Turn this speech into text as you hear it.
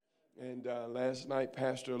And last night,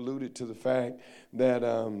 Pastor alluded to the fact that,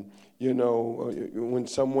 when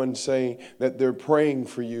someone say that they're praying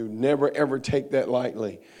for you, never, ever take that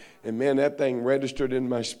lightly. And, man, that thing registered in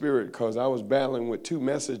my spirit because I was battling with two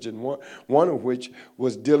messages, and one of which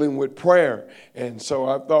was dealing with prayer. And so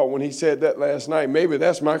I thought when he said that last night, maybe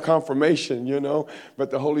that's my confirmation, But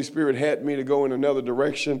the Holy Spirit had me to go in another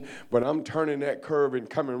direction. But I'm turning that curve and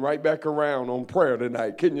coming right back around on prayer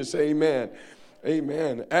tonight. Can you say amen?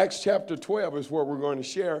 Amen. Acts chapter 12 is where we're going to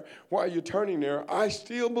share. While you're turning there, I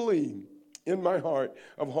still believe in my heart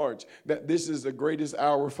of hearts that this is the greatest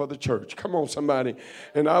hour for the church. Come on, somebody.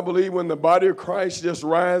 And I believe when the body of Christ just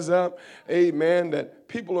rise up, amen, that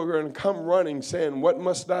people are going to come running saying, what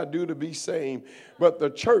must I do to be saved? But the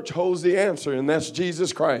church holds the answer, and that's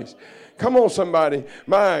Jesus Christ. Come on, somebody.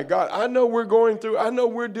 My God, I know we're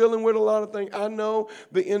dealing with a lot of things. I know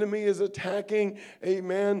the enemy is attacking,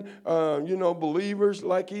 amen, believers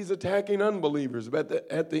like he's attacking unbelievers. But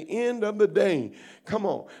at the end of the day, come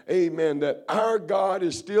on, amen, that our God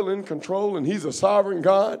is still in control and he's a sovereign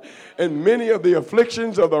God. And many of the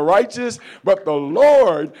afflictions of the righteous, but the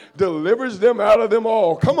Lord delivers them out of them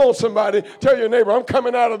all. Come on, somebody. Tell your neighbor, I'm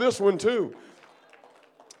coming out of this one too.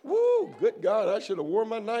 Woo, good God, I should have worn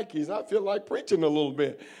my Nikes. I feel like preaching a little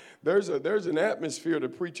bit. There's an atmosphere to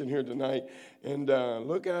preaching here tonight. And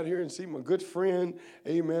look out here and see my good friend,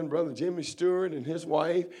 amen, Brother Jimmy Stewart and his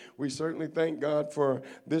wife. We certainly thank God for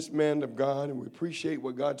this man of God, and we appreciate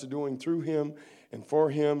what God's doing through him and for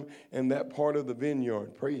him and that part of the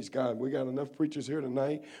vineyard. Praise God. We got enough preachers here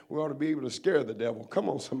tonight. We ought to be able to scare the devil. Come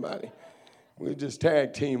on, somebody. We'll just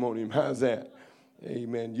tag team on him. How's that?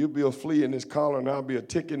 Amen. You'll be a flea in his collar and I'll be a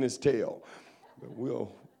tick in his tail. But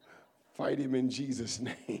we'll fight him in Jesus'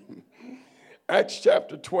 name. Acts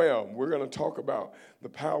chapter 12. We're going to talk about the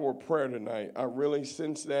power of prayer tonight. I really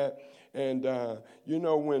sense that. And,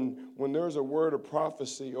 when there's a word of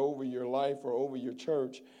prophecy over your life or over your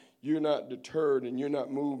church, you're not deterred and you're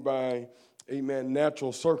not moved by, amen,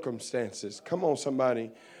 natural circumstances. Come on,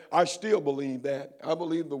 somebody. I still believe that. I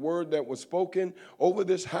believe the word that was spoken over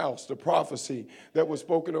this house, the prophecy that was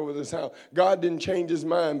spoken over this house, God didn't change his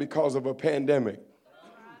mind because of a pandemic.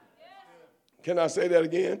 Can I say that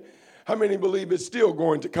again? How many believe it's still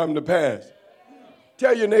going to come to pass?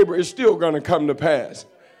 Tell your neighbor it's still going to come to pass.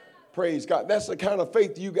 Praise God. That's the kind of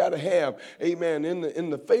faith you got to have. Amen. In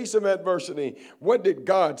the face of adversity, what did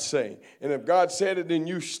God say? And if God said it, then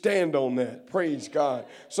you stand on that. Praise God.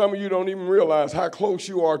 Some of you don't even realize how close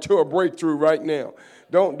you are to a breakthrough right now.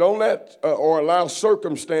 Don't let or allow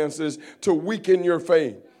circumstances to weaken your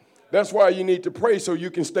faith. That's why you need to pray so you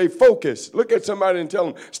can stay focused. Look at somebody and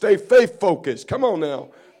tell them, stay faith focused. Come on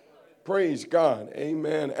now. Praise God.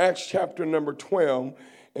 Amen. Acts chapter number 12.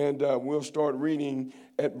 And we'll start reading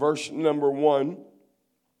at verse number 1.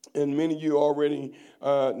 And many of you already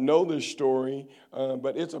know this story,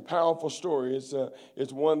 but it's a powerful story.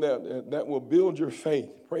 It's one that will build your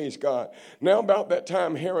faith. Praise God. Now about that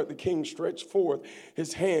time, Herod the king stretched forth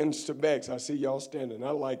his hands to vex. I see y'all standing.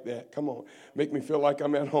 I like that. Come on. Make me feel like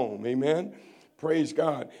I'm at home. Amen. Praise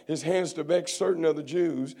God. His hands to vex certain of the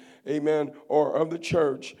Jews, amen, or of the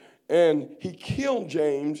church. And he killed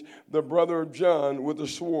James, the brother of John, with a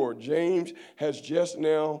sword. James has just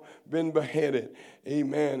now been beheaded.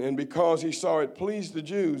 Amen. And because he saw it pleased the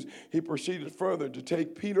Jews, he proceeded further to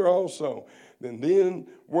take Peter also. Then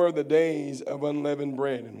were the days of unleavened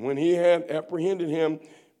bread. And when he had apprehended him,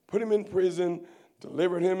 put him in prison,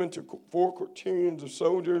 delivered him into 4 quaternions of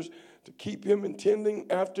soldiers to keep him intending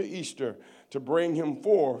after Easter to bring him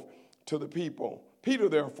forth to the people. Peter,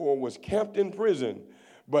 therefore, was kept in prison.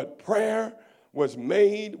 But prayer was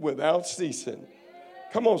made without ceasing.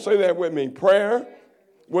 Come on, say that with me. Prayer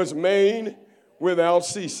was made without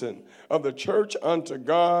ceasing of the church unto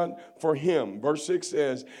God for him. Verse 6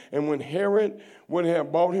 says, and when Herod would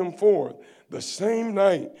have brought him forth, the same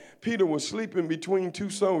night Peter was sleeping between 2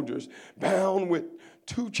 soldiers, bound with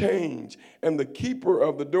 2 chains, and the keeper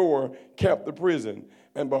of the door kept the prison.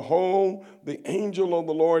 And behold, the angel of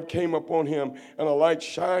the Lord came upon him, and a light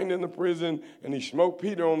shined in the prison, and he smote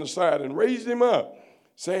Peter on the side and raised him up,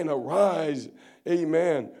 saying, arise,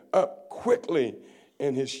 amen, up quickly.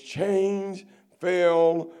 And his chains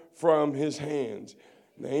fell from his hands.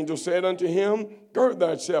 And the angel said unto him, gird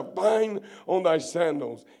thyself, bind on thy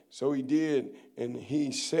sandals. So he did, and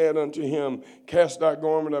he said unto him, cast thy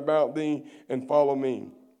garment about thee, and follow me.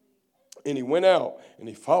 And he went out, and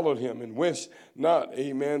he followed him, and wist not,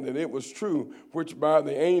 amen, that it was true, which by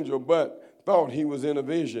the angel, but thought he was in a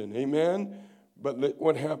vision, amen. But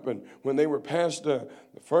what happened? When they were past the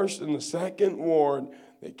first and the second ward,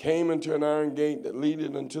 They came into an iron gate that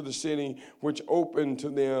leaded unto the city, which opened to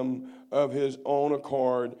them of his own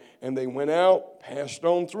accord. And they went out, passed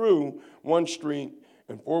on through one street,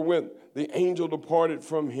 and forthwith the angel departed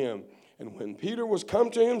from him. And when Peter was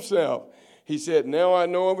come to himself, he said, now I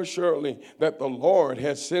know of assuredly that the Lord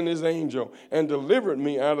has sent his angel and delivered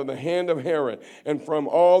me out of the hand of Herod and from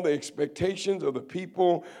all the expectations of the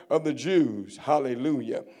people of the Jews.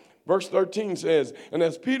 Hallelujah. Verse 13 says, and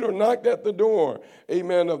as Peter knocked at the door,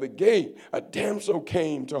 amen, of the gate, a damsel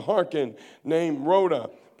came to hearken named Rhoda.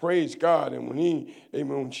 Praise God. And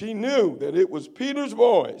when she knew that it was Peter's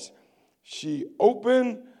voice, she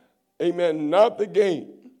opened, amen, not the gate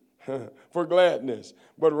for gladness,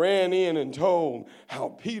 but ran in and told how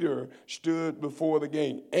Peter stood before the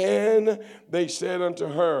gate. And they said unto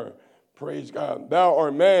her, praise God, thou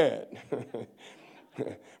art mad.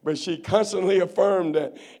 But she constantly affirmed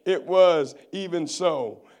that it was even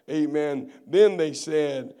so. Amen. Then they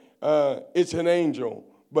said, it's an angel.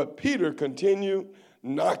 But Peter continued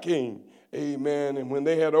knocking. Amen. And when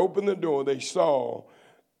they had opened the door, they saw,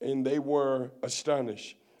 and they were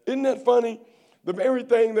astonished. Isn't that funny? The very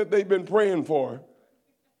thing that they've been praying for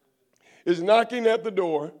is knocking at the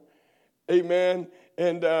door. Amen.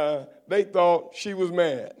 And they thought she was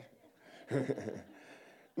mad.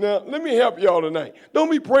 Now, let me help y'all tonight. Don't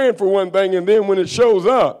be praying for one thing and then when it shows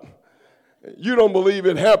up, you don't believe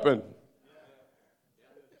it happened.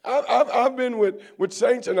 I've been with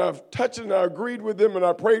saints and I've touched and I agreed with them and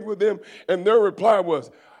I prayed with them and their reply was,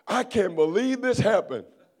 I can't believe this happened.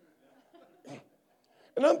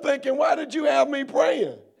 And I'm thinking, why did you have me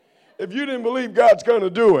praying if you didn't believe God's going to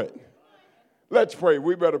do it? Let's pray.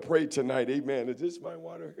 We better pray tonight. Amen. Is this my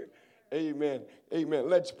water here? Amen. Amen.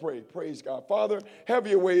 Let's pray. Praise God. Father, have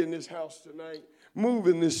your way in this house tonight. Move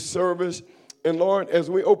in this service. And Lord, as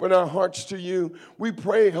we open our hearts to you, we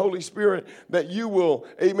pray, Holy Spirit, that you will,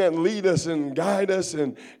 amen, lead us and guide us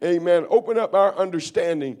and, amen, open up our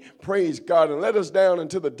understanding. Praise God. And let us down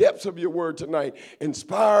into the depths of your word tonight.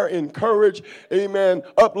 Inspire, encourage, amen,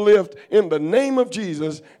 uplift in the name of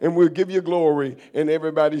Jesus. And we'll give you glory. And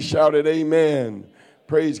everybody shouted, amen.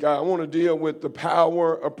 Praise God. I want to deal with the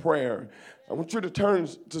power of prayer. I want you to turn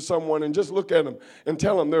to someone and just look at them and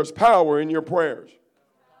tell them there's power in your prayers.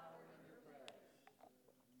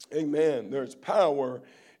 Amen. There's power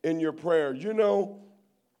in your prayer. You know,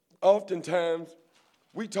 oftentimes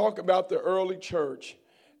we talk about the early church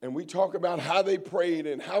and we talk about how they prayed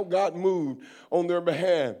and how God moved on their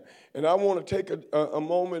behalf. And I want to take a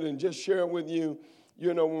moment and just share with you,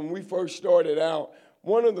 you know, when we first started out,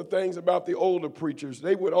 one of the things about the older preachers,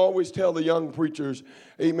 they would always tell the young preachers,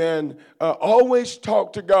 amen, always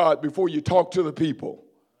talk to God before you talk to the people.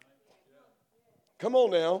 Come on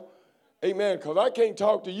now. Amen, because I can't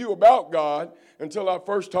talk to you about God until I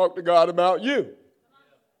first talk to God about you.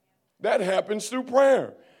 That happens through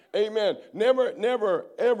prayer. Amen. Never,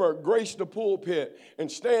 ever grace the pulpit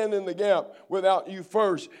and stand in the gap without you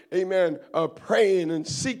first, amen, praying and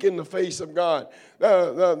seeking the face of God.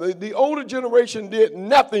 The older generation did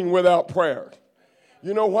nothing without prayer.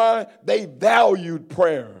 You know why? They valued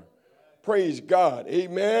prayer. Praise God.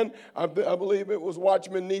 Amen. I believe it was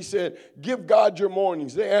Watchman Nee said, give God your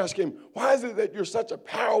mornings. They asked him, why is it that you're such a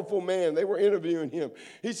powerful man? They were interviewing him.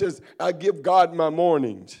 He says, I give God my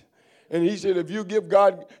mornings. And he said, if you give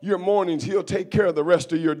God your mornings, he'll take care of the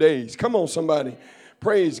rest of your days. Come on, somebody.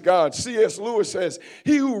 Praise God. C.S. Lewis says,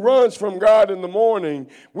 he who runs from God in the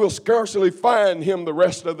morning will scarcely find him the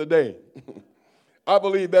rest of the day. I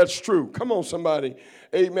believe that's true. Come on, somebody.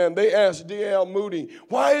 Amen. They asked D.L. Moody,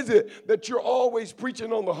 why is it that you're always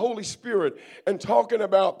preaching on the Holy Spirit and talking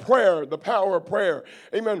about prayer, the power of prayer?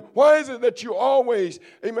 Amen. Why is it that you always,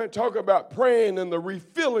 amen, talk about praying and the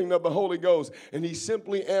refilling of the Holy Ghost? And he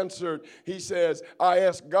simply answered, he says, I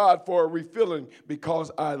ask God for a refilling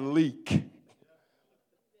because I leak.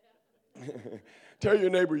 Tell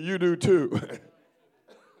your neighbor, you do too.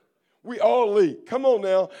 We all leak. Come on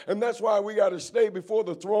now. And that's why we got to stay before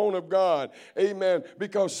the throne of God. Amen.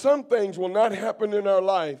 Because some things will not happen in our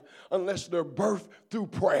life unless they're birthed through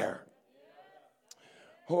prayer.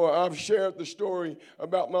 Oh, I've shared the story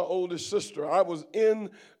about my oldest sister. I was in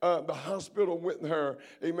the hospital with her.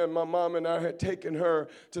 Amen. My mom and I had taken her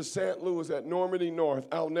to St. Louis at Normandy North.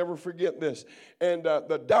 I'll never forget this. And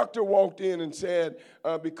the doctor walked in and said,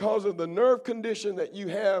 because of the nerve condition that you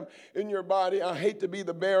have in your body, I hate to be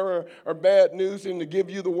the bearer of bad news and to give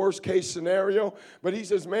you the worst case scenario. But he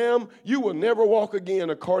says, ma'am, you will never walk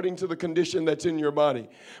again according to the condition that's in your body.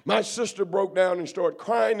 My sister broke down and started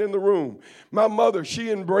crying in the room. My mother, she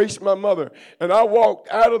and embraced my mother. And I walked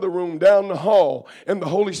out of the room down the hall, and the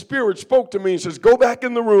Holy Spirit spoke to me and says, go back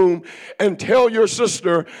in the room and tell your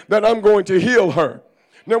sister that I'm going to heal her.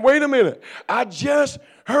 Now, wait a minute. I just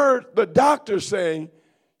heard the doctor saying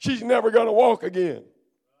she's never going to walk again.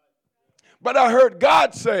 But I heard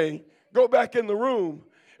God say, go back in the room,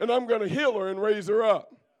 and I'm going to heal her and raise her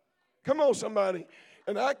up. Come on, somebody.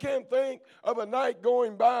 And I can't think of a night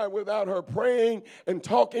going by without her praying and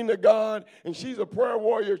talking to God. And she's a prayer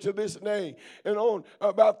warrior to this day. And on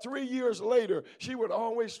about 3 years later, she would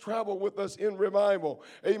always travel with us in revival.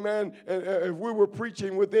 Amen. And if we were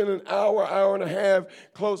preaching within an hour, hour and a half,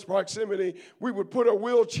 close proximity, we would put a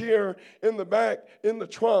wheelchair in the back, in the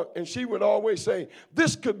trunk. And she would always say,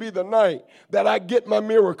 this could be the night that I get my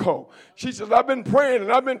miracle. She says, I've been praying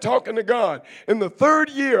and I've been talking to God. In the third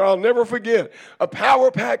year, I'll never forget, a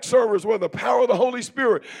power-packed service where the power of the Holy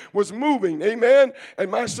Spirit was moving, amen, and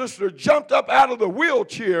my sister jumped up out of the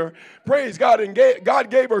wheelchair, praise God, and God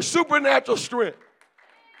gave her supernatural strength.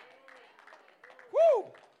 Woo!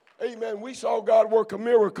 Amen. We saw God work a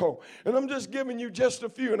miracle. And I'm just giving you just a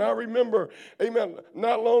few. And I remember, amen,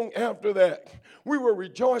 not long after that, we were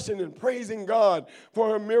rejoicing and praising God for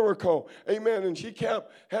her miracle. Amen. And she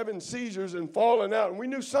kept having seizures and falling out. And we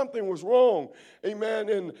knew something was wrong. Amen.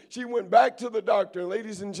 And she went back to the doctor. And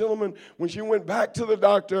ladies and gentlemen, when she went back to the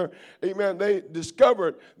doctor, amen, they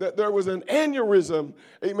discovered that there was an aneurysm,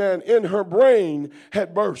 amen, in her brain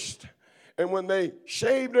had burst. And when they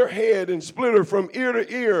shaved her head and split her from ear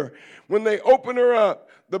to ear, when they opened her up,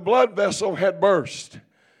 the blood vessel had burst.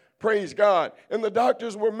 Praise God. And the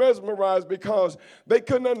doctors were mesmerized because they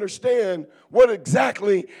couldn't understand what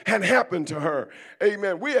exactly had happened to her.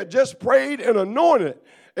 Amen. We had just prayed and anointed.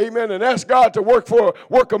 Amen. And asked God to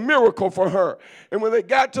work a miracle for her. And when they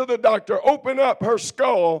got to the doctor, opened up her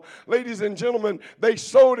skull, ladies and gentlemen, they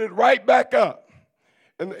sewed it right back up.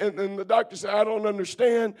 And the doctor said, I don't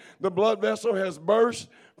understand. The blood vessel has burst.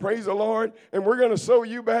 Praise the Lord. And we're going to sew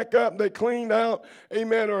you back up. They cleaned out,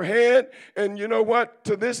 amen, her head. And you know what?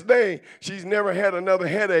 To this day, she's never had another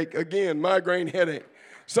headache again, migraine headache.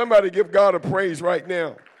 Somebody give God a praise right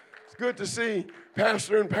now. It's good to see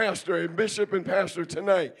pastor and bishop and pastor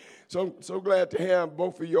tonight. So glad to have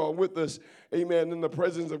both of y'all with us, amen, in the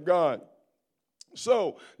presence of God.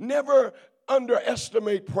 So never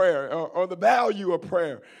underestimate prayer or the value of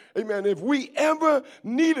prayer. Amen. If we ever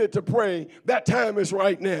needed to pray, that time is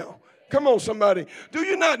right now. Come on, somebody. Do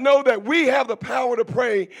you not know that we have the power to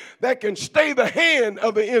pray that can stay the hand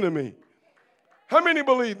of the enemy? How many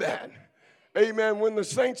believe that? Amen. When the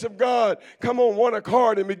saints of God come on one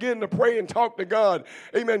accord and begin to pray and talk to God,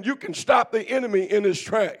 amen, you can stop the enemy in his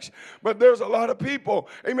tracks. But there's a lot of people,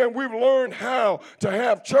 amen, we've learned how to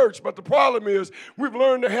have church, but the problem is we've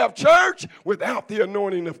learned to have church without the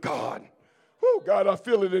anointing of God. Oh, God, I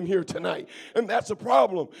feel it in here tonight. And that's a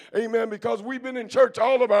problem, amen, because we've been in church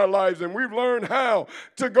all of our lives and we've learned how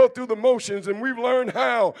to go through the motions and we've learned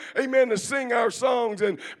how, amen, to sing our songs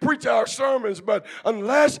and preach our sermons. But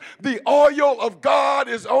unless the oil of God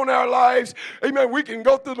is on our lives, amen, we can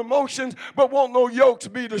go through the motions, but won't no yokes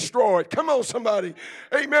be destroyed. Come on, somebody.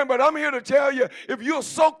 Amen. But I'm here to tell you, if you'll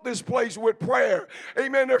soak this place with prayer,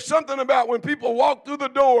 amen, there's something about when people walk through the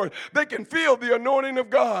door, they can feel the anointing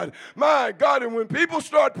of God. My God. And when people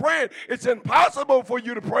start praying, it's impossible for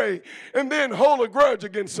you to pray and then hold a grudge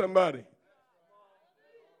against somebody.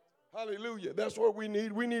 Hallelujah. That's what we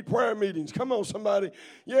need. We need prayer meetings. Come on, somebody.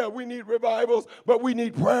 Yeah, we need revivals, but we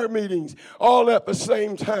need prayer meetings all at the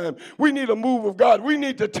same time. We need a move of God. We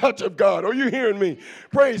need the touch of God. Are you hearing me?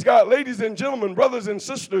 Praise God. Ladies and gentlemen, brothers and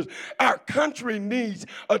sisters, our country needs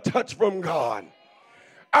a touch from God.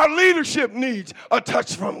 Our leadership needs a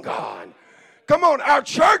touch from God. Come on, our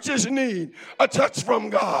churches need a touch from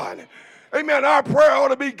God. Amen. Our prayer ought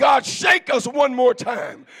to be, God, shake us one more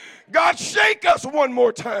time. God, shake us one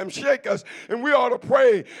more time. Shake us. And we ought to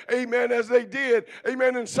pray, amen, as they did,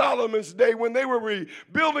 amen, in Solomon's day when they were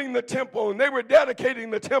rebuilding the temple and they were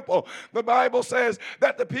dedicating the temple. The Bible says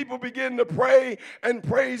that the people began to pray and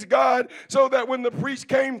praise God so that when the priest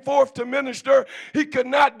came forth to minister, he could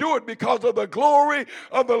not do it because of the glory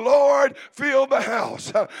of the Lord filled the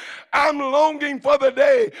house. I'm longing for the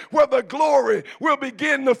day where the glory will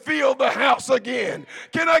begin to fill the house again.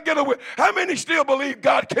 Can I get a how many still believe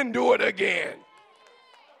God can do it again?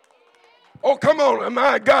 Oh, come on.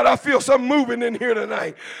 My God, I feel something moving in here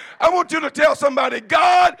tonight. I want you to tell somebody,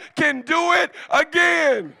 God can do it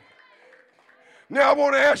again. Now, I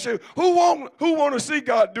want to ask you, who want to see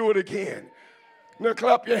God do it again? Now,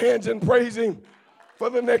 clap your hands and praise him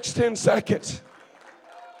for the next 10 seconds.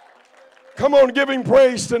 Come on, give him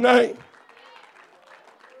praise tonight.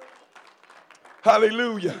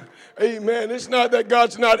 Hallelujah. Amen. It's not that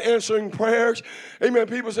God's not answering prayers. Amen.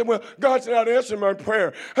 People say, well, God's not answering my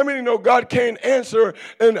prayer. How many know God can't answer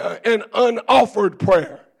an unoffered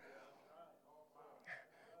prayer?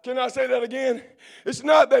 Can I say that again? It's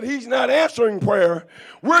not that he's not answering prayer.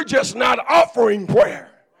 We're just not offering prayer.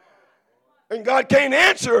 And God can't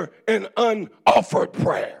answer an unoffered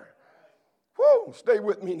prayer. Whoa, stay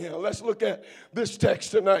with me now. Let's look at this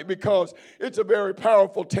text tonight because it's a very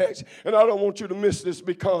powerful text. And I don't want you to miss this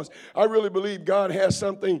because I really believe God has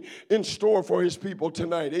something in store for his people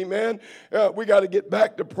tonight. Amen. We got to get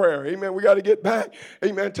back to prayer. Amen. We got to get back,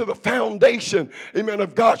 amen, to the foundation, amen,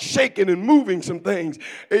 of God shaking and moving some things,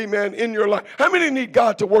 amen, in your life. How many need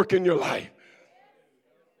God to work in your life?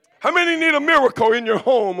 How many need a miracle in your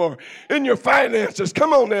home or in your finances?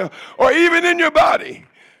 Come on now. Or even in your body.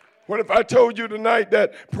 What if I told you tonight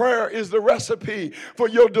that prayer is the recipe for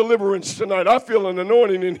your deliverance tonight? I feel an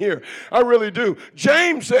anointing in here. I really do.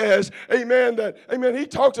 James says, amen, he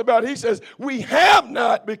talks about, he says, we have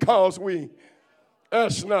not because we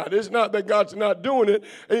ask not. It's not that God's not doing it.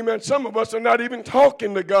 Amen. Some of us are not even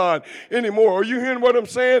talking to God anymore. Are you hearing what I'm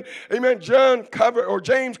saying? Amen. James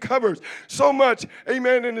covers so much,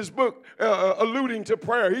 amen, in his book alluding to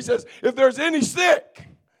prayer. He says, if there's any sick,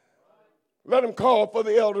 let them call for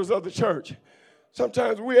the elders of the church.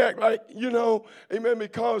 Sometimes we act like, amen,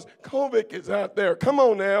 because COVID is out there. Come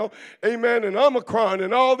on now, amen, and Omicron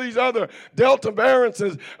and all these other Delta variants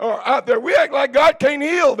are out there. We act like God can't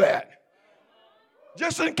heal that.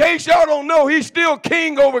 Just in case y'all don't know, he's still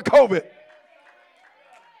king over COVID.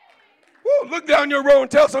 Woo, look down your row and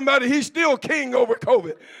tell somebody he's still king over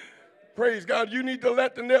COVID. Praise God. You need to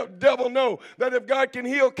let the devil know that if God can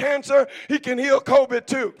heal cancer, he can heal COVID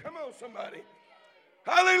too. Come on, somebody.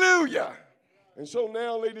 Hallelujah. And so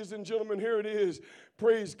now, ladies and gentlemen, here it is.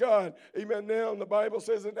 Praise God. Amen. Now, the Bible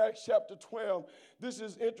says in Acts chapter 12, this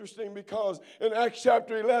is interesting because in Acts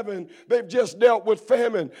chapter 11, they've just dealt with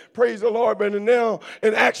famine. Praise the Lord. But now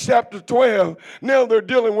in Acts chapter 12, now they're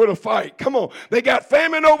dealing with a fight. Come on. They got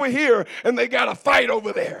famine over here and they got a fight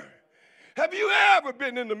over there. Have you ever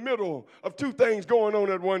been in the middle of two things going on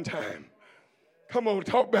at one time? Come on,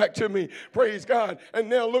 talk back to me. Praise God. And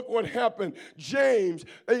now look what happened. James,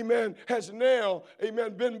 amen, has now,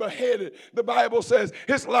 amen, been beheaded. The Bible says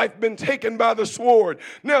his life been taken by the sword.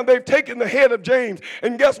 Now they've taken the head of James.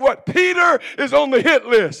 And guess what? Peter is on the hit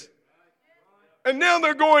list. And now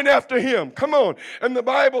they're going after him. Come on. And the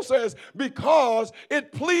Bible says, because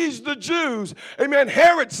it pleased the Jews. Amen.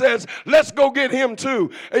 Herod says, let's go get him too.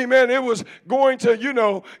 Amen. It was going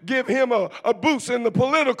to, give him a boost in the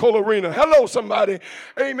political arena. Hello, somebody.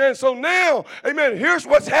 Amen. So now, amen, here's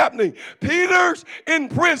what's happening. Peter's in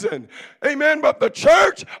prison. Amen. But the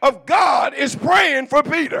church of God is praying for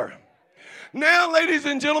Peter. Now, ladies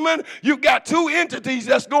and gentlemen, you've got two entities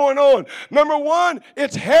that's going on. Number one,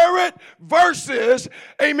 it's Herod versus,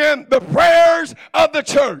 amen, the prayers of the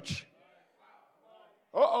church.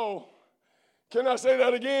 Uh-oh. Can I say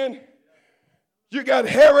that again? You got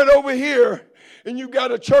Herod over here, and you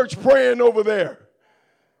got a church praying over there.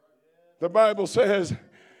 The Bible says,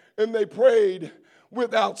 and they prayed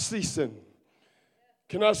without ceasing.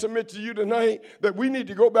 Can I submit to you tonight that we need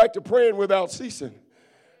to go back to praying without ceasing?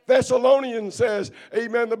 Thessalonians says,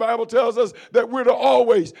 amen, the Bible tells us that we're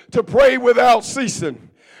to pray without ceasing.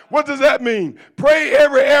 What does that mean? Pray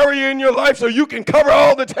every area in your life so you can cover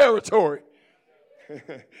all the territory.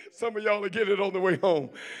 Some of y'all will get it on the way home.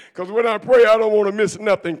 Because when I pray, I don't want to miss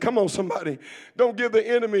nothing. Come on, somebody. Don't give the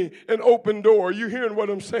enemy an open door. You hearing what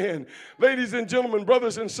I'm saying? Ladies and gentlemen,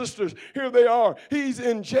 brothers and sisters, here they are. He's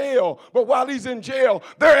in jail. But while he's in jail,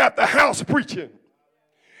 they're at the house preaching.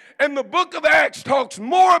 And the book of Acts talks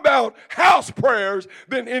more about house prayers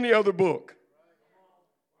than any other book.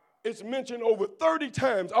 It's mentioned over 30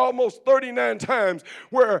 times, almost 39 times,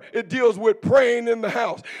 where it deals with praying in the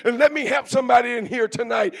house. And let me help somebody in here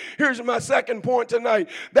tonight. Here's my second point tonight.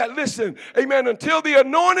 That listen, amen, until the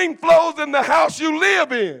anointing flows in the house you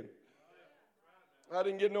live in. I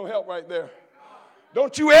didn't get no help right there.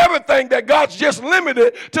 Don't you ever think that God's just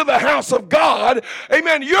limited to the house of God.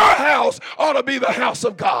 Amen. Your house ought to be the house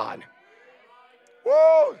of God.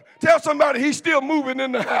 Whoa. Tell somebody he's still moving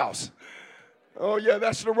in the house. Oh, yeah,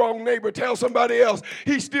 that's the wrong neighbor. Tell somebody else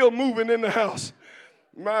he's still moving in the house.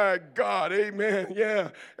 My God, amen.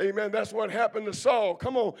 Yeah, amen. That's what happened to Saul.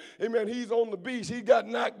 Come on, amen. He's on the beast. He got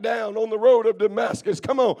knocked down on the road of Damascus.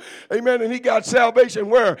 Come on, amen. And he got salvation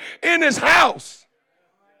where? In his house.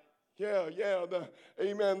 Yeah,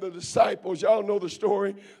 the disciples, y'all know the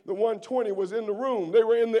story. The 120 was in the room. They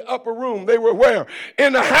were in the upper room. They were where?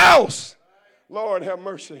 In the house. Lord have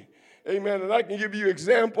mercy. Amen. And I can give you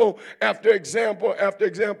example after example after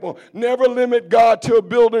example. Never limit God to a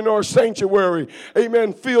building or a sanctuary,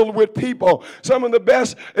 amen, filled with people. Some of the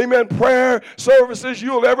best, amen, prayer services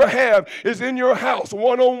you'll ever have is in your house,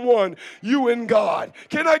 one-on-one, you and God.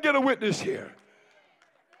 Can I get a witness here?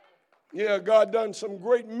 Yeah, God done some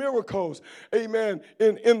great miracles, amen,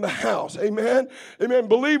 in the house, amen, amen.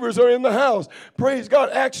 Believers are in the house. Praise God.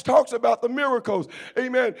 Acts talks about the miracles,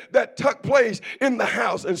 amen, that took place in the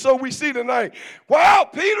house. And so we see tonight, while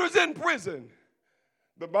Peter's in prison,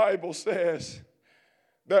 the Bible says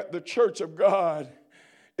that the church of God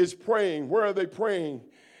is praying. Where are they praying?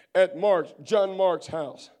 At John Mark's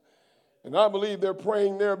house. And I believe they're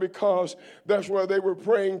praying there because that's where they were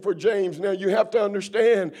praying for James. Now, you have to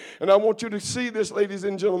understand, and I want you to see this, ladies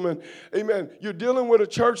and gentlemen. Amen. You're dealing with a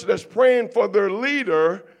church that's praying for their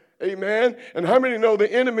leader. Amen. And how many know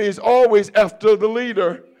the enemy is always after the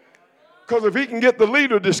leader? Because if he can get the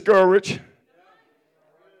leader discouraged,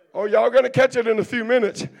 oh, y'all going to catch it in a few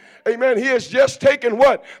minutes. Amen. He has just taken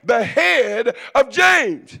what? The head of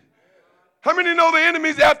James. How many know the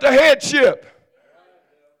enemy's after headship?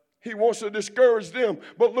 He wants to discourage them.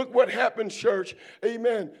 But look what happens, church.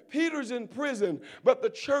 Amen. Peter's in prison, but the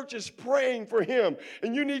church is praying for him.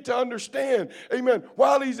 And you need to understand, amen,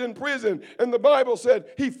 while he's in prison, and the Bible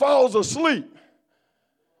said he falls asleep.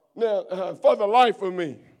 Now, for the life of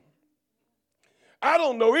me, I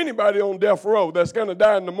don't know anybody on death row that's going to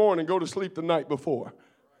die in the morning and go to sleep the night before.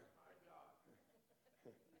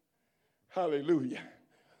 Hallelujah.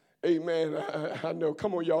 Amen. I know.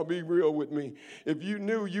 Come on, y'all, be real with me. If you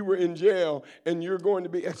knew you were in jail and you're going to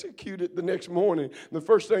be executed the next morning, the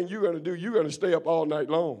first thing you're going to do, you're going to stay up all night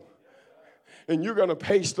long. And you're going to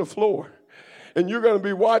pace the floor. And you're going to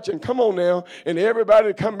be watching. Come on now. And everybody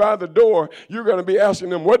that come by the door, you're going to be asking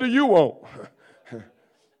them, what do you want?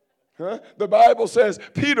 Huh? The Bible says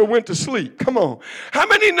Peter went to sleep. Come on. How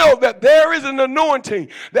many know that there is an anointing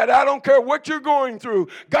that I don't care what you're going through,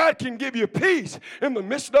 God can give you peace in the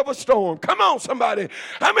midst of a storm? Come on, somebody.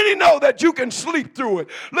 How many know that you can sleep through it?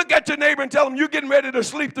 Look at your neighbor and tell him you're getting ready to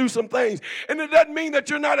sleep through some things. And it doesn't mean that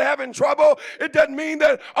you're not having trouble. It doesn't mean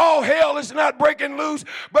that all hell is not breaking loose.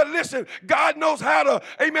 But listen, God knows how to,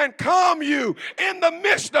 amen, calm you in the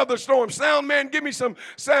midst of the storm. Sound man, give me some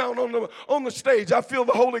sound on the stage. I feel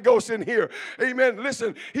the Holy Ghost in here. Amen.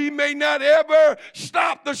 Listen, he may not ever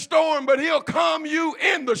stop the storm, but he'll calm you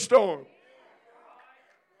in the storm.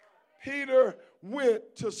 Peter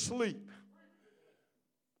went to sleep.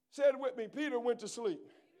 Say it with me. Peter went to sleep.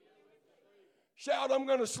 Shout, I'm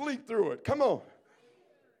going to sleep through it. Come on.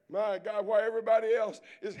 My God, while everybody else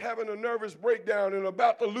is having a nervous breakdown and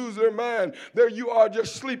about to lose their mind, there you are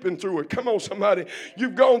just sleeping through it. Come on, somebody.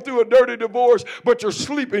 You've gone through a dirty divorce, but you're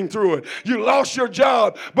sleeping through it. You lost your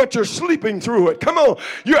job, but you're sleeping through it. Come on.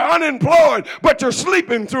 You're unemployed, but you're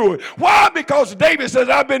sleeping through it. Why? Because David says,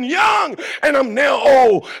 I've been young and I'm now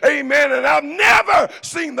old. Amen. And I've never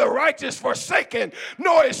seen the righteous forsaken,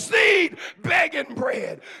 nor his seed begging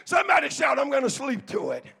bread. Somebody shout, I'm going to sleep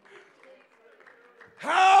through it.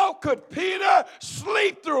 How could Peter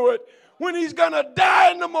sleep through it when he's going to die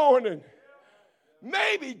in the morning?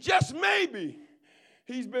 Maybe, just maybe,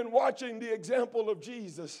 he's been watching the example of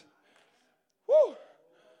Jesus.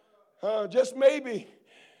 Just maybe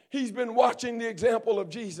he's been watching the example of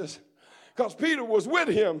Jesus. Because Peter was with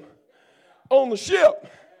him on the ship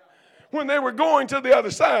when they were going to the other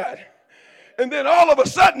side. And then all of a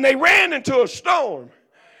sudden they ran into a storm.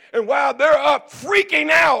 And while they're up freaking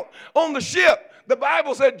out on the ship, the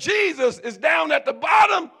Bible said Jesus is down at the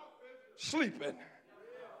bottom sleeping.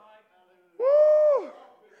 Woo!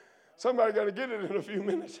 Somebody got to get it in a few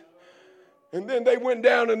minutes. And then they went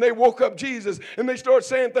down and they woke up Jesus and they started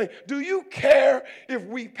saying things. Do you care if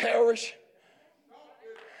we perish?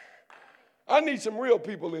 I need some real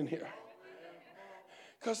people in here.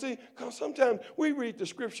 Because sometimes we read the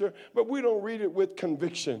scripture, but we don't read it with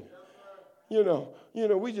conviction. You know,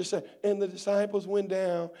 we just say, and the disciples went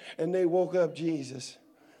down and they woke up Jesus.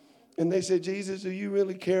 And they said, Jesus, do you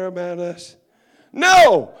really care about us?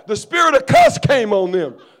 No, the spirit of cuss came on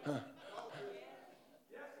them.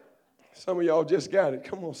 Some of y'all just got it.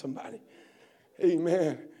 Come on, somebody.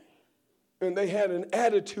 Amen. And they had an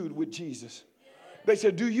attitude with Jesus. They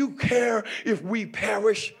said, do you care if we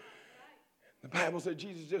perish? The Bible said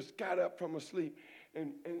Jesus just got up from asleep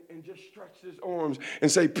and just stretched his arms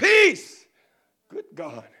and say, peace. Good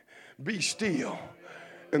God, be still.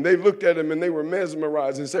 And they looked at him and they were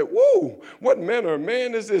mesmerized and said, whoa, what manner of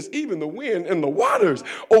man is this? Even the wind and the waters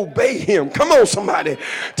obey him. Come on, somebody.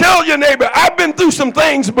 Tell your neighbor, I've been through some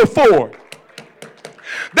things before.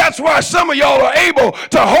 That's why some of y'all are able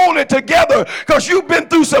to hold it together, because you've been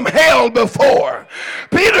through some hell before.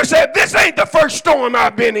 Peter said, this ain't the first storm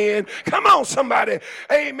I've been in. Come on, somebody.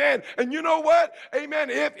 Amen. And you know what? Amen.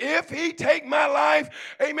 If he take my life,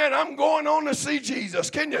 amen, I'm going on to see Jesus.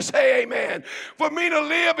 Can you say amen? For me to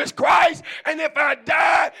live is Christ, and if I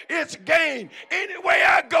die, it's gain. Any way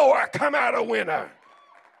I go, I come out a winner.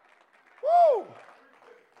 Woo!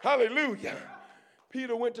 Hallelujah.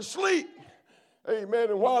 Peter went to sleep. Amen.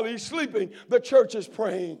 And while he's sleeping, the church is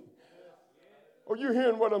praying. Are you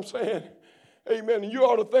hearing what I'm saying? Amen. And you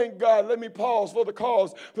ought to thank God. Let me pause for the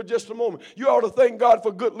cause for just a moment. You ought to thank God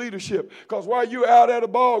for good leadership, because while you're out at a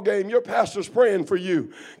ball game, your pastor's praying for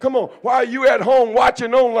you. Come on. While you at home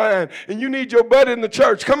watching online and you need your buddy in the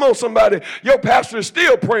church, come on, somebody, your pastor is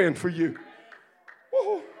still praying for you.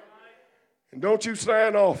 Woo. And don't you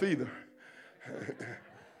sign off either.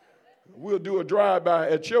 We'll do a drive-by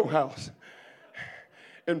at your house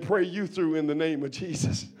and pray you through in the name of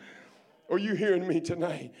Jesus. Are you hearing me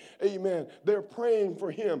tonight? Amen. They're praying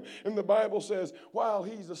for him. And the Bible says, while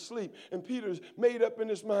he's asleep, and Peter's made up in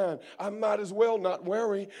his mind, I might as well not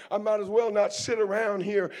worry. I might as well not sit around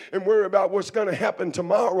here and worry about what's going to happen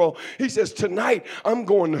tomorrow. He says, tonight, I'm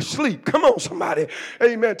going to sleep. Come on, somebody.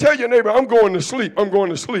 Amen. Tell your neighbor, I'm going to sleep. I'm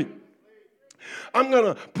going to sleep. I'm going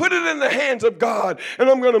to put it in the hands of God, and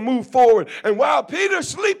I'm going to move forward. And while Peter's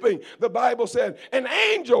sleeping, the Bible said, an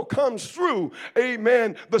angel comes through,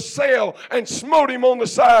 amen, the sail and smote him on the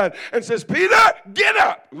side and says, Peter, get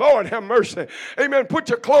up. Lord, have mercy. Amen. Put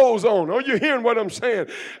your clothes on. Are you hearing what I'm saying?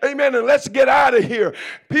 Amen. And let's get out of here.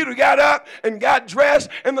 Peter got up and got dressed,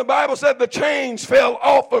 and the Bible said the chains fell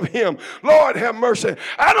off of him. Lord, have mercy.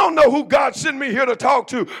 I don't know who God sent me here to talk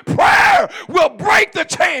to. Prayer will break the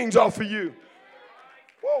chains off of you.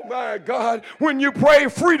 Oh, my God, when you pray,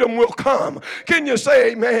 freedom will come. Can you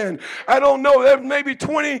say amen? I don't know, there's maybe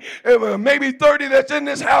 20, maybe 30 that's in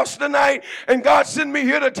this house tonight, and God sent me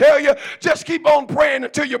here to tell you, just keep on praying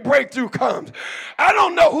until your breakthrough comes. I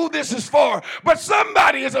don't know who this is for, but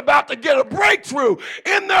somebody is about to get a breakthrough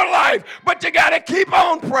in their life, but you got to keep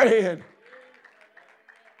on praying.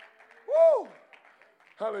 Woo!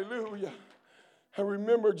 Hallelujah. I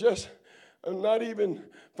remember just not even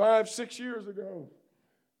 5-6 years ago,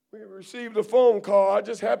 we received a phone call. I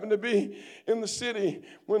just happened to be in the city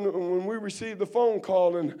when we received the phone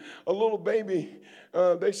call, and a little baby,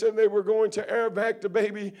 they said they were going to air vac the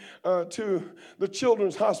baby to the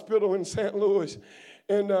children's hospital in St. Louis.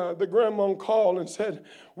 And the grandma called and said,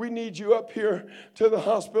 we need you up here to the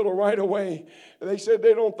hospital right away. And they said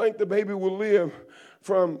they don't think the baby will live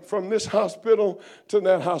from this hospital to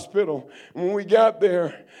that hospital. And when we got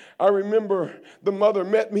there, I remember the mother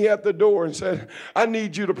met me at the door and said, I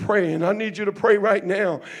need you to pray, and I need you to pray right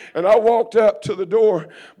now. And I walked up to the door,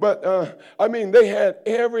 but they had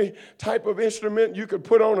every type of instrument you could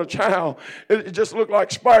put on a child. It just looked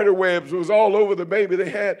like spider webs. It was all over the baby.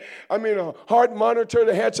 They had, a heart monitor.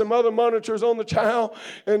 They had some other monitors on the child.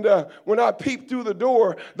 And when I peeped through the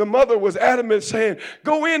door, the mother was adamant saying,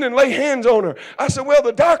 go in and lay hands on her. I said, well,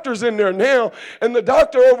 the doctor's in there now. And the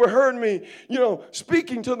doctor overheard me,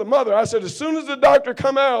 speaking to the mother. I said, as soon as the doctor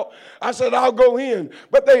come out, I said, I'll go in.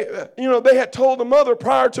 But they had told the mother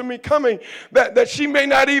prior to me coming that she may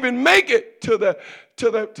not even make it to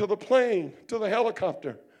the plane, to the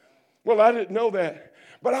helicopter. Well, I didn't know that.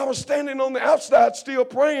 But I was standing on the outside still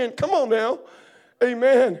praying. Come on now.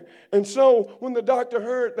 Amen. And so when the doctor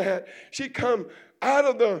heard that, she come out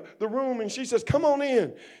of the room and she says, come on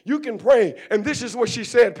in. You can pray. And this is what she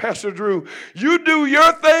said, Pastor Drew. You do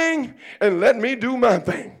your thing and let me do my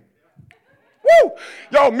thing. Woo!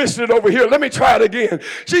 Y'all missed it over here. Let me try it again.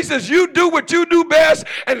 She says, you do what you do best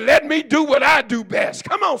and let me do what I do best.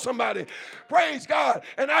 Come on, somebody. Praise God.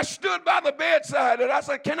 And I stood by the bedside and I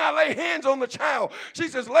said, can I lay hands on the child? She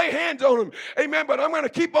says, lay hands on him. Amen. But I'm going to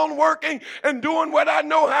keep on working and doing what I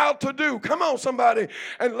know how to do. Come on, somebody.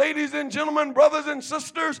 And ladies and gentlemen, brothers and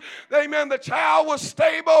sisters, amen, the child was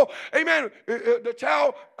stable. Amen. The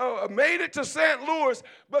child made it to St. Louis.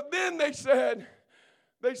 But then they said,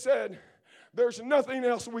 there's nothing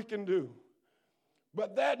else we can do.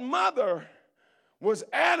 But that mother was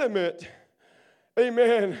adamant,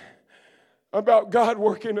 amen, about God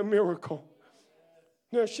working a miracle.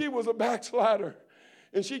 Now, she was a backslider,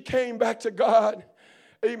 and she came back to God,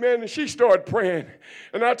 amen, and she started praying.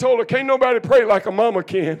 And I told her, can't nobody pray like a mama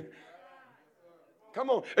can. Come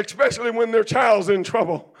on, especially when their child's in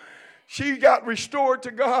trouble. She got restored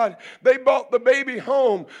to God. They brought the baby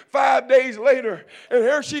home 5 days later. And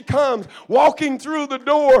here she comes, walking through the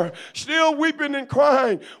door, still weeping and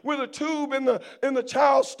crying, with a tube in the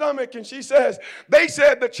child's stomach. And she says, they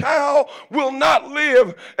said the child will not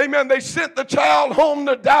live. Amen. They sent the child home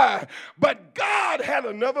to die. But God had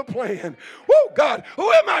another plan. Woo, God,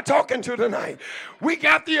 who am I talking to tonight? We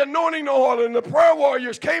got the anointing oil, and the prayer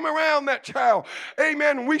warriors came around that child.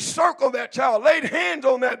 Amen. We circled that child, laid hands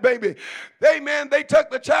on that baby. Amen. They took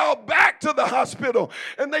the child back to the hospital,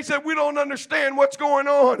 and they said, we don't understand what's going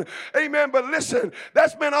on. Amen. But listen,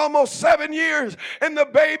 that's been almost 7 years, and the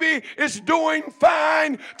baby is doing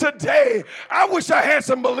fine today. I wish I had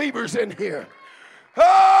some believers in here.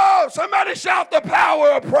 Oh, somebody shout the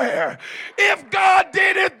power of prayer. If God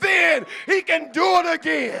did it then, he can do it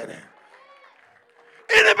again.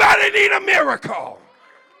 Anybody need a miracle?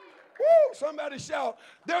 Woo, somebody shout,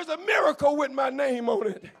 there's a miracle with my name on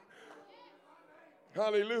it.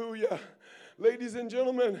 Hallelujah. Ladies and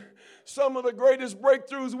gentlemen, some of the greatest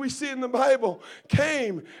breakthroughs we see in the Bible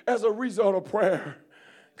came as a result of prayer.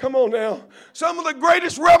 Come on now. Some of the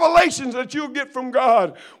greatest revelations that you'll get from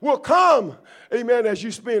God will come, amen, as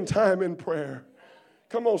you spend time in prayer.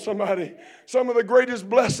 Come on, somebody. Some of the greatest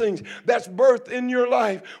blessings that's birthed in your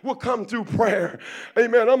life will come through prayer.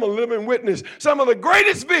 Amen. I'm a living witness. Some of the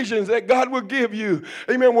greatest visions that God will give you,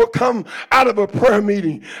 amen, will come out of a prayer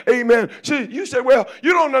meeting. Amen. See, you say, well,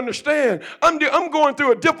 you don't understand. I'm going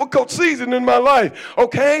through a difficult season in my life.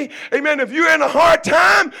 Okay? Amen. If you're in a hard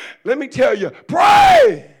time, let me tell you,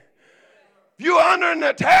 pray. If you're under an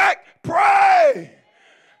attack, pray.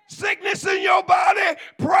 Sickness in your body,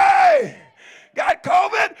 pray. Got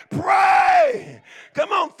COVID? Pray.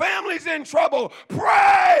 Come on, families in trouble.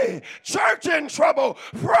 Pray. Church in trouble.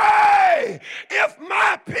 Pray. If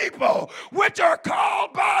my people, which are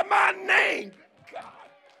called by my name, God,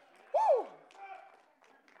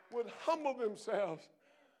 would humble themselves,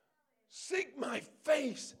 seek my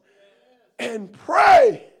face, and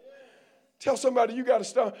pray. Tell somebody you got to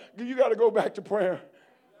stop. You got to go back to prayer.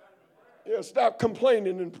 Yeah, stop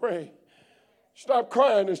complaining and pray. Stop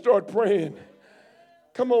crying and start praying.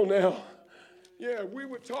 Come on now. Yeah, we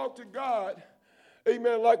would talk to God,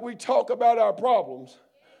 amen, like we talk about our problems.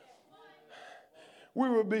 We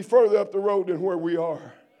would be further up the road than where we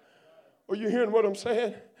are. Are you hearing what I'm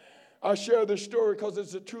saying? I share this story because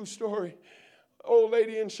it's a true story. Old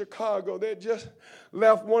lady in Chicago, they had just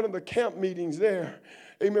left one of the camp meetings there.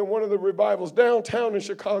 Amen, one of the revivals downtown in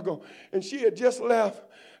Chicago. And she had just left,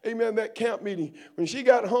 amen, that camp meeting. When she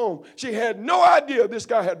got home, she had no idea this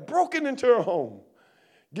guy had broken into her home,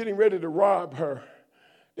 getting ready to rob her.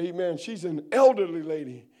 Amen. She's an elderly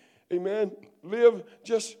lady. Amen. Lived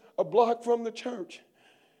just a block from the church.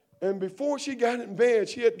 And before she got in bed,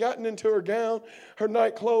 she had gotten into her gown, her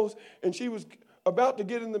night clothes, and she was about to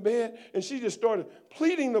get in the bed, and she just started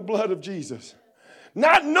pleading the blood of Jesus,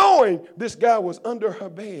 not knowing this guy was under her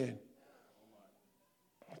bed.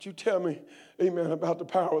 Won't you tell me, amen, about the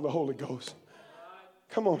power of the Holy Ghost?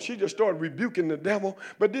 Come on, she just started rebuking the devil,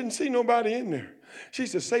 but didn't see nobody in there. She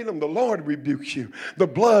said, Satan, the Lord rebukes you. The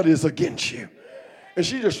blood is against you. And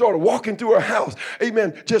she just started walking through her house,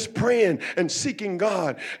 amen, just praying and seeking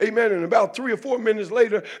God, amen. And about 3 or 4 minutes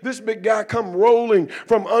later, this big guy come rolling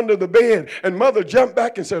from under the bed, and mother jumped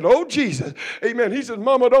back and said, oh, Jesus, amen. He said,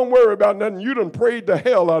 Mama, don't worry about nothing. You done prayed the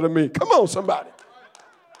hell out of me. Come on, somebody.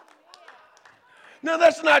 Now,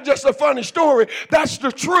 that's not just a funny story. That's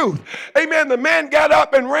the truth. Amen. The man got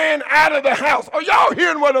up and ran out of the house. Are y'all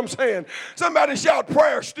hearing what I'm saying? Somebody shout,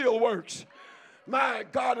 prayer still works. My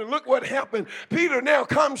God, and look what happened. Peter now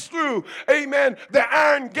comes through, amen, the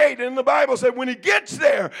iron gate. And the Bible said when he gets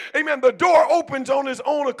there, amen, the door opens on his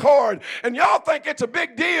own accord. And y'all think it's a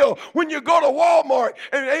big deal when you go to Walmart,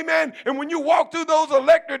 and amen, and when you walk through those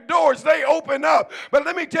electric doors, they open up. But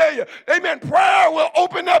let me tell you, amen, prayer will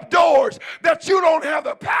open up doors that you don't have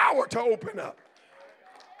the power to open up.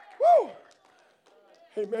 Woo!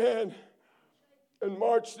 Amen. And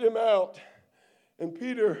marched him out. And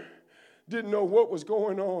Peter didn't know what was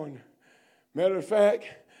going on. Matter of fact,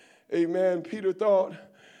 amen, Peter thought,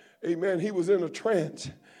 amen, he was in a trance.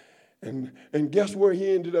 And guess where he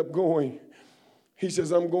ended up going? He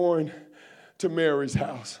says, I'm going to Mary's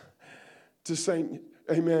house, to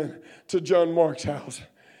to John Mark's house.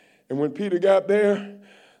 And when Peter got there,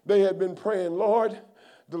 they had been praying, Lord,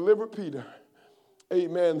 deliver Peter.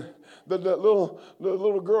 Amen. The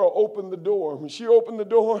little girl opened the door. When she opened the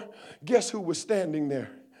door, guess who was standing there?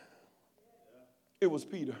 It was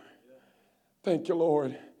Peter. Thank you,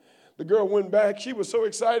 Lord. The girl went back. She was so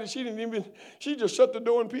excited, she just shut the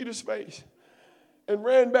door in Peter's face and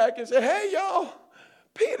ran back and said, hey, y'all,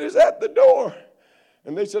 Peter's at the door.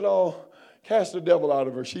 And they said, oh, cast the devil out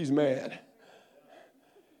of her. She's mad.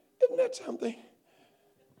 Isn't that something?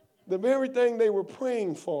 The very thing they were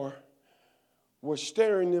praying for was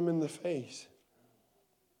staring them in the face.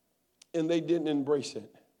 And they didn't embrace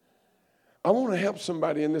it. I want to help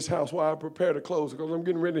somebody in this house while I prepare to close, because I'm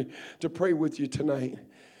getting ready to pray with you tonight.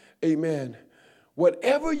 Amen.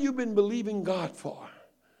 Whatever you've been believing God for,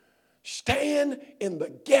 stand in the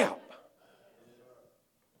gap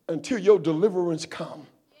until your deliverance come.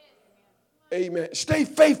 Amen. Stay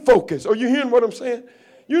faith focused. Are you hearing what I'm saying?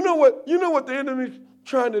 You know what the enemy's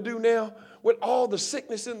trying to do now? With all the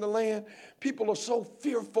sickness in the land, people are so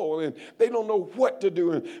fearful and they don't know what to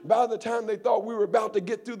do. And by the time they thought we were about to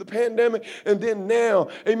get through the pandemic, and then now,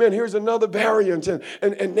 amen, here's another variant, and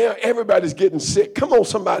now everybody's getting sick. Come on,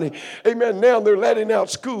 somebody. Amen. Now they're letting out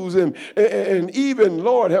schools and even,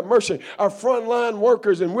 Lord have mercy, our frontline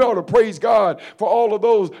workers, and we ought to praise God for all of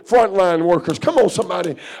those frontline workers. Come on,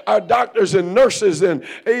 somebody. Our doctors and nurses and,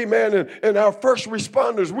 amen, and our first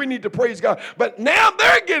responders, we need to praise God. But now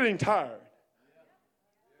they're getting tired.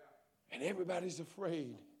 And everybody's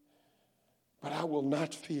afraid. But I will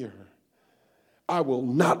not fear. I will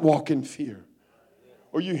not walk in fear.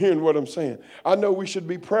 Are you hearing what I'm saying? I know we should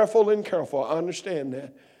be prayerful and careful. I understand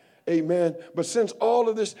that. Amen. But since all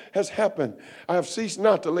of this has happened, I have ceased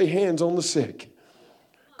not to lay hands on the sick.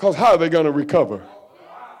 Because how are they going to recover?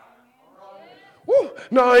 Woo.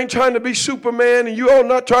 No, I ain't trying to be Superman, and you all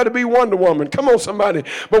not try to be Wonder Woman. Come on, somebody.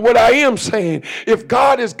 But what I am saying, if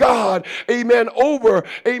God is God, amen, over,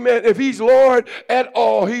 amen, if he's Lord at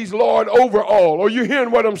all, he's Lord over all. Are you hearing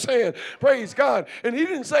what I'm saying? Praise God. And he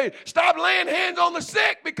didn't say, stop laying hands on the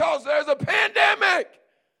sick because there's a pandemic.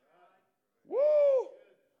 Woo.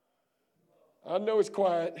 I know it's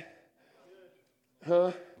quiet.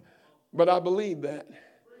 But I believe that.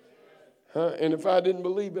 And if I didn't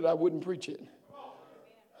believe it, I wouldn't preach it.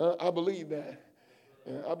 I believe that.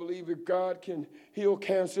 I believe if God can heal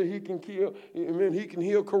cancer, he can heal, amen, he can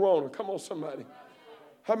heal corona. Come on, somebody.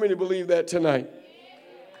 How many believe that tonight?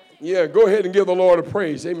 Yeah, go ahead and give the Lord a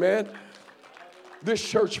praise. Amen. This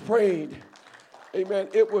church prayed. Amen.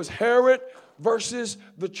 It was Herod versus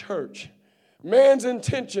the church. Man's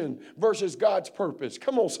intention versus God's purpose.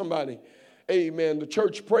 Come on, somebody. Amen. The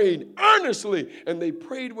church prayed earnestly, and they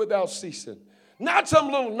prayed without ceasing. Not some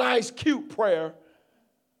little nice, cute prayer.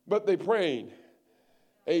 But they prayed.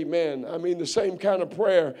 Amen. I mean, the same kind of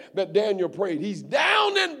prayer that Daniel prayed. He's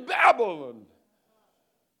down in Babylon.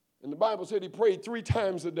 And the Bible said he prayed 3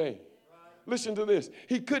 times a day. Listen to this.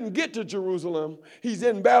 He couldn't get to Jerusalem. He's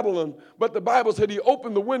in Babylon. But the Bible said he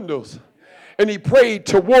opened the windows and he prayed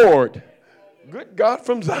toward, good God,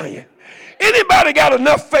 from Zion. Anybody got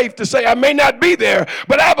enough faith to say, I may not be there,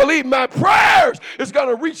 but I believe my prayers is going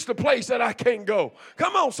to reach the place that I can't go.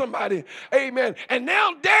 Come on, somebody. Amen. And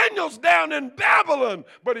now Daniel's down in Babylon,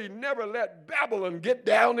 but he never let Babylon get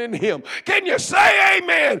down in him. Can you say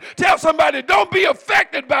amen? Tell somebody, don't be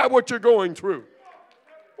affected by what you're going through.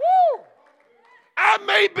 Woo! I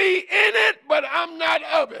may be in it, but I'm not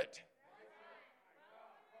of it.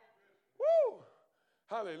 Woo!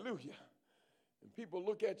 Hallelujah. People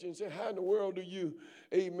look at you and say, how in the world do you,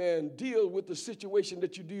 amen, deal with the situation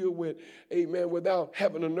that you deal with, amen, without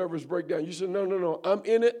having a nervous breakdown? You say, no, I'm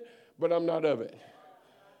in it, but I'm not of it.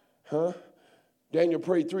 Daniel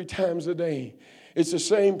prayed 3 times a day. It's the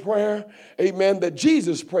same prayer, amen, that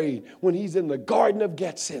Jesus prayed when he's in the Garden of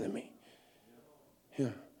Gethsemane. Yeah.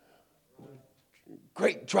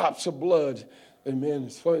 Great drops of blood,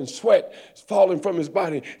 amen, and sweat is falling from his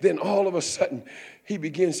body. Then all of a sudden, he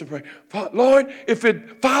begins to pray, Lord,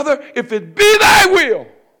 Father, if it be thy will,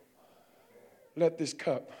 let this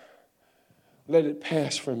cup, let it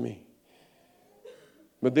pass from me.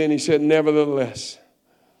 But then he said, nevertheless,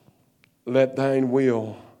 let thine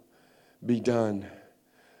will be done.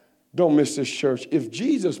 Don't miss this, church. If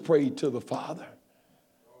Jesus prayed to the Father,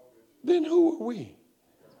 then who are we?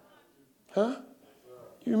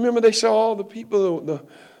 You remember they saw all the people,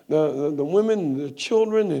 the women, the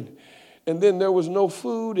children, and then there was no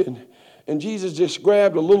food, and Jesus just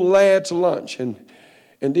grabbed a little lad's lunch, and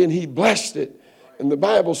then he blessed it. And the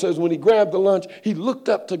Bible says when he grabbed the lunch, he looked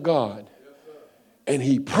up to God, and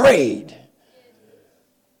he prayed.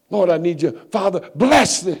 Lord, I need you. Father,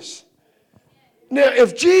 bless this. Now,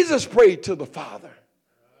 if Jesus prayed to the Father,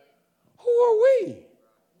 who are we?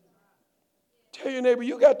 Tell your neighbor,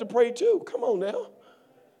 you got to pray too. Come on now.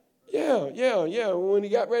 Yeah. When he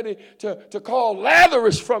got ready to call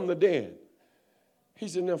Lazarus from the dead, he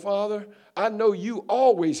said, now, Father, I know you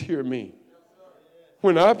always hear me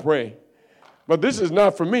when I pray. But this is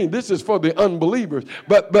not for me. This is for the unbelievers.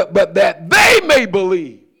 But that they may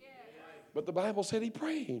believe. But the Bible said he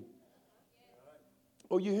prayed.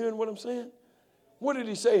 Oh, you hearing what I'm saying? What did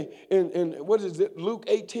he say in what is it, Luke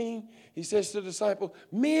 18? He says to the disciples,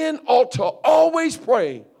 men ought to always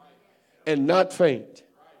pray and not faint.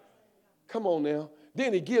 Come on now.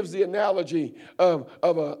 Then he gives the analogy of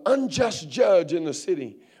an unjust judge in the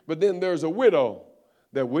city. But then there's a widow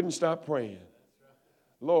that wouldn't stop praying.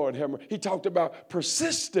 Lord have mercy. He talked about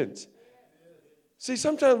persistence. See,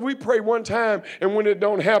 sometimes we pray one time, and when it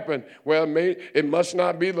don't happen, well, it must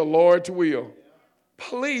not be the Lord's will.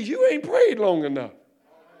 Please, you ain't prayed long enough.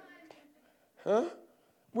 Huh?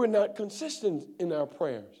 We're not consistent in our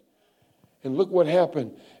prayers. And look what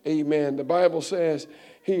happened. Amen. The Bible says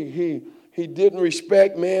he didn't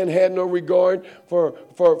respect man, had no regard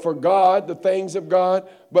for God, the things of God,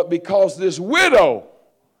 but because this widow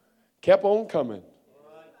kept on coming.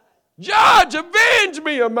 Judge, avenge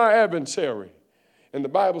me of my adversary. And the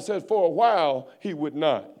Bible says for a while he would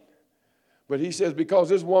not. But he says because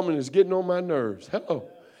this woman is getting on my nerves. Hello.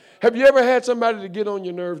 Have you ever had somebody to get on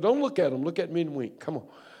your nerves? Don't look at them. Look at me and wink. Come on.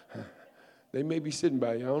 They may be sitting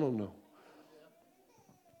by you. I don't know.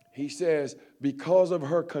 He says because of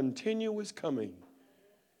her continuous coming.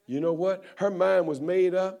 You know what? Her mind was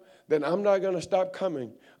made up that I'm not going to stop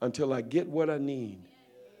coming until I get what I need.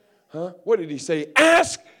 Huh? What did he say?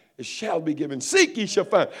 Ask, it shall be given. Seek, ye shall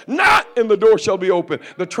find. Knock, and the door shall be open.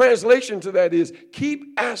 The translation to that is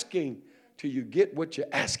keep asking till you get what you're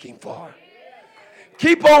asking for.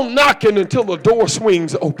 Keep on knocking until the door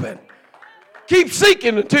swings open. Keep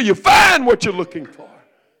seeking until you find what you're looking for.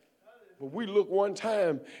 But we look one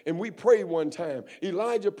time and we pray one time.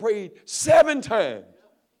 Elijah prayed 7 times.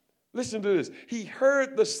 Listen to this. He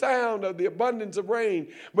heard the sound of the abundance of rain,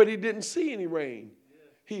 but he didn't see any rain.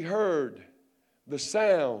 He heard the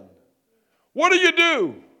sound. What do you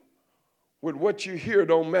do when what you hear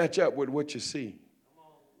don't match up with what you see?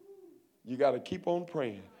 You got to keep on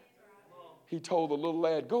praying. He told the little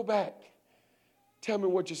lad, go back. Tell me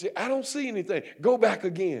what you see. I don't see anything. Go back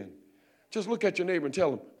again. Just look at your neighbor and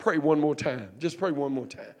tell him, pray one more time. Just pray one more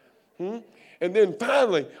time. And then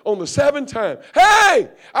finally, on the 7th time, hey,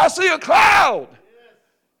 I see a cloud.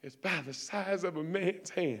 It's about the size of a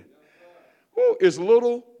man's hand. Woo, it's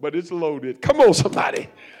little, but it's loaded. Come on, somebody.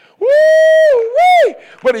 Woo-wee.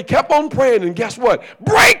 But he kept on praying, and guess what?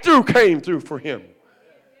 Breakthrough came through for him.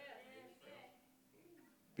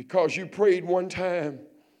 Because you prayed one time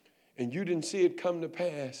and you didn't see it come to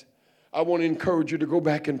pass, I want to encourage you to go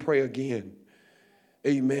back and pray again.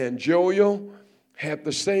 Amen. Joel had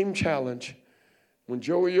the same challenge. When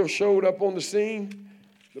Joel showed up on the scene,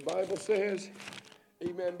 the Bible says,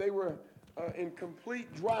 amen, they were in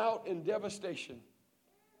complete drought and devastation.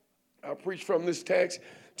 I preached from this text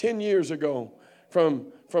 10 years ago,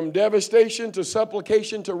 from devastation to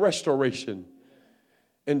supplication to restoration.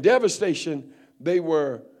 In devastation, they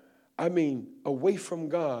were, away from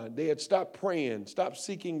God. They had stopped praying, stopped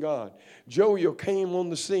seeking God. Joel came on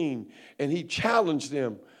the scene and he challenged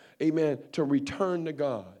them, amen, to return to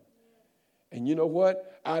God. And you know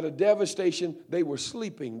what? Out of devastation, they were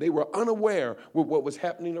sleeping. They were unaware with what was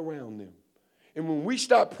happening around them. And when we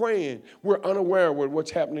stop praying, we're unaware with what's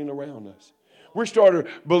happening around us. We started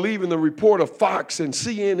believing the report of Fox and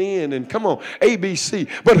CNN and, come on, ABC.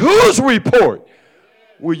 But whose report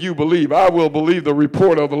will you believe? I will believe the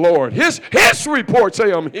report of the Lord. His report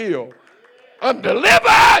say I'm healed. I'm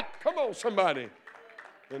delivered. Come on, somebody.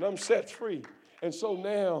 And I'm set free. And so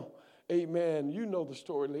now, amen, you know the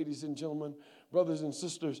story, ladies and gentlemen, brothers and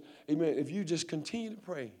sisters. Amen. If you just continue to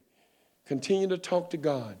pray, continue to talk to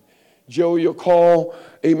God. Joel call,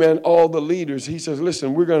 amen, all the leaders. He says,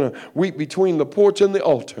 listen, we're going to weep between the porch and the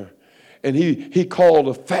altar. And he called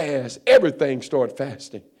a fast. Everything started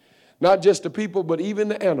fasting. Not just the people, but even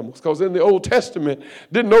the animals. Because in the Old Testament,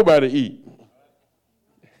 didn't nobody eat.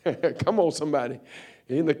 Come on, somebody.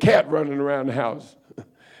 And the cat running around the house.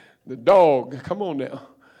 The dog. Come on now.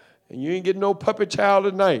 And you ain't getting no puppy child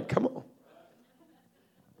tonight. Come on.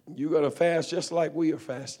 You got to fast just like we are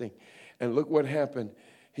fasting. And look what happened.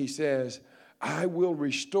 He says, I will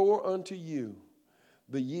restore unto you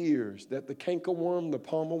the years that the cankerworm, the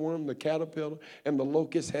palmer worm, the caterpillar, and the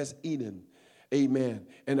locust has eaten. Amen.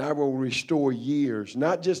 And I will restore years,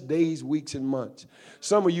 not just days, weeks, and months.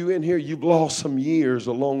 Some of you in here, you've lost some years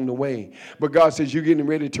along the way. But God says you're getting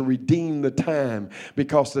ready to redeem the time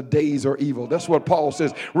because the days are evil. That's what Paul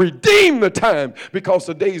says. Redeem the time because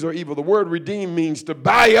the days are evil. The word redeem means to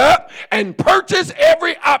buy up and purchase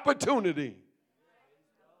every opportunity.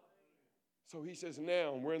 So he says,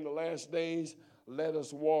 now we're in the last days. Let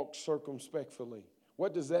us walk circumspectly.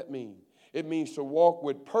 What does that mean? It means to walk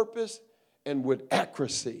with purpose and with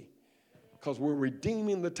accuracy, because we're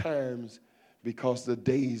redeeming the times because the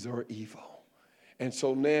days are evil. And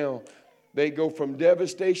so now they go from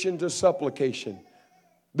devastation to supplication.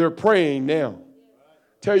 They're praying now.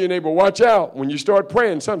 Tell your neighbor, watch out. When you start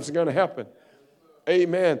praying, something's going to happen.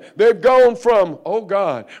 Amen. They've gone from, oh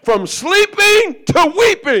God, from sleeping to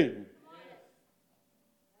weeping.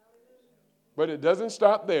 But it doesn't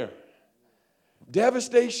stop there.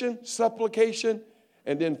 Devastation, supplication,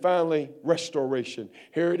 and then finally, restoration.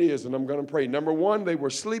 Here it is, and I'm going to pray. Number one, they were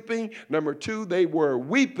sleeping. Number two, they were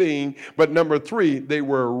weeping. But number three, they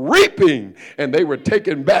were reaping, and they were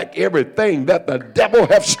taking back everything that the devil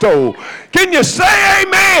have stole. Can you say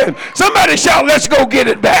amen? Somebody shout, let's go get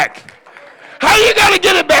it back. How you got to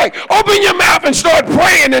get it back? Open your mouth and start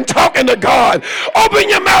praying and talking to God. Open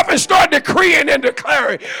your mouth and start decreeing and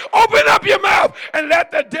declaring. Open up your mouth and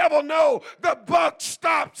let the devil know the buck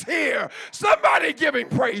stops here. Somebody giving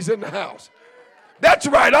praise in the house. That's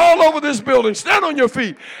right, all over this building. Stand on your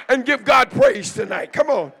feet and give God praise tonight.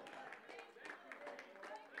 Come on.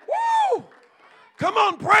 Woo! Come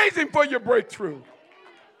on, praise him for your breakthrough.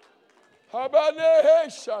 How about that? Hey,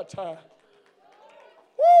 Shatta.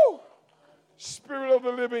 Woo! Spirit of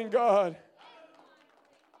the living God.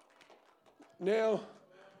 Now,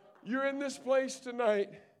 you're in this place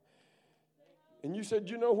tonight, and you said,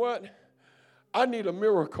 you know what? I need a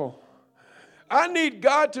miracle. I need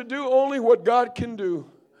God to do only what God can do.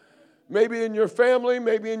 Maybe in your family,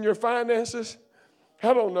 maybe in your finances.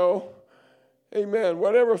 I don't know. Amen.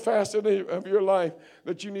 Whatever facet of your life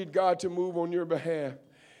that you need God to move on your behalf.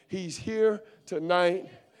 He's here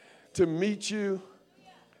tonight to meet you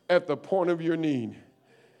at the point of your need.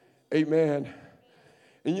 Amen.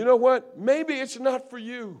 And you know what? Maybe it's not for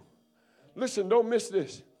you. Listen, don't miss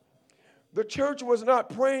this. The church was not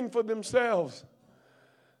praying for themselves.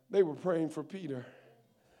 They were praying for Peter.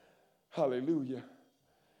 Hallelujah.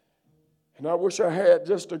 And I wish I had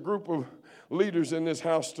just a group of leaders in this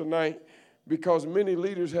house tonight, because many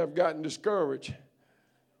leaders have gotten discouraged.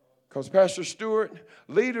 Because Pastor Stewart,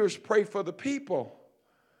 leaders pray for the people.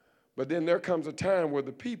 But then there comes a time where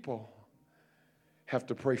the people have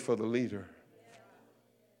to pray for the leader.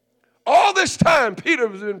 All this time, Peter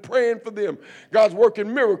has been praying for them. God's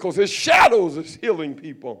working miracles. His shadows is healing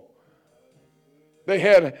people. They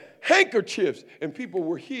had handkerchiefs, and people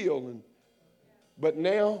were healed. But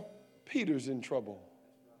now, Peter's in trouble.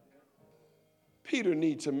 Peter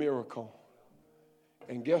needs a miracle.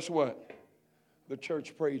 And guess what? The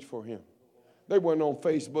church prayed for him. They weren't on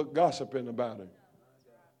Facebook gossiping about him.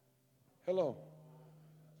 Hello.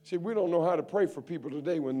 See, we don't know how to pray for people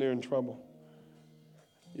today when they're in trouble.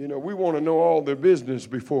 You know, we want to know all their business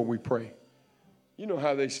before we pray. You know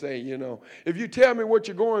how they say, you know, if you tell me what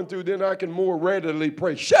you're going through, then I can more readily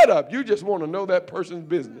pray. Shut up. You just want to know that person's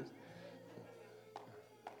business.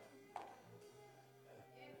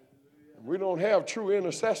 We don't have true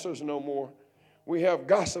intercessors no more. We have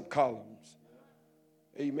gossip columns.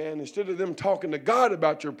 Amen. Instead of them talking to God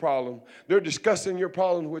about your problem, they're discussing your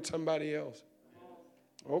problem with somebody else.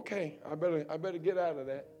 Okay, I better get out of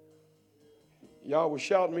that. Y'all were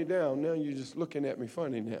shouting me down. Now you're just looking at me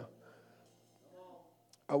funny now.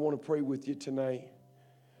 I want to pray with you tonight,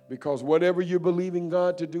 because whatever you're believing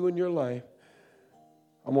God to do in your life,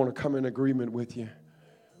 I want to come in agreement with you.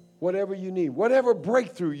 Whatever you need, whatever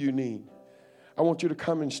breakthrough you need, I want you to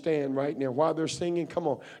come and stand right now while they're singing. Come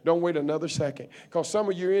on, don't wait another second, because some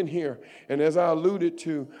of you are in here, and as I alluded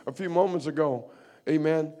to a few moments ago,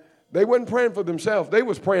 amen, they weren't praying for themselves. They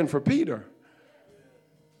was praying for Peter.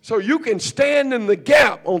 So you can stand in the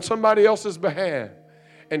gap on somebody else's behalf,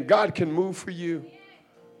 and God can move for you.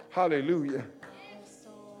 Hallelujah.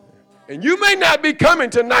 And you may not be coming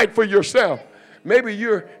tonight for yourself. Maybe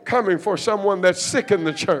you're coming for someone that's sick in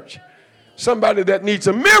the church, somebody that needs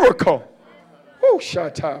a miracle. Oh,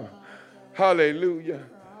 Shatta. Hallelujah.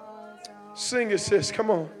 Sing it, sis. Come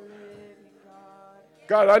on.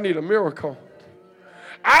 God, I need a miracle.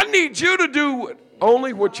 I need you to do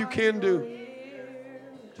only what you can do.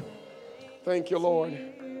 Thank you, Lord.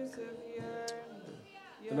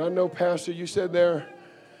 And I know, Pastor, you said there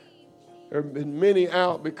have been many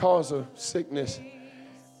out because of sickness.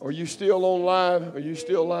 Are you still on live? Are you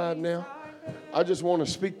still live now? I just want to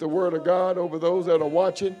speak the word of God over those that are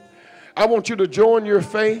watching. I want you to join your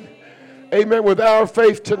faith, amen, with our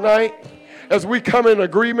faith tonight as we come in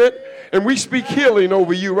agreement and we speak healing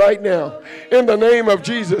over you right now in the name of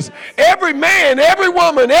Jesus. Every man, every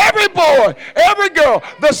woman, every boy, every girl,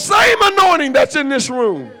 the same anointing that's in this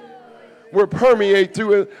room will permeate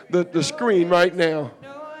through the screen right now.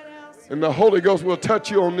 And the Holy Ghost will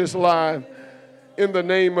touch you on this live. in the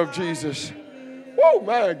name of Jesus. Oh,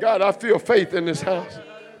 my God, I feel faith in this house.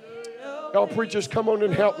 Y'all preachers, come on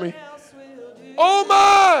and help me. Oh,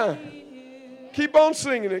 my. Keep on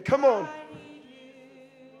singing it. Come on.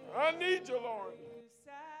 I need you, Lord.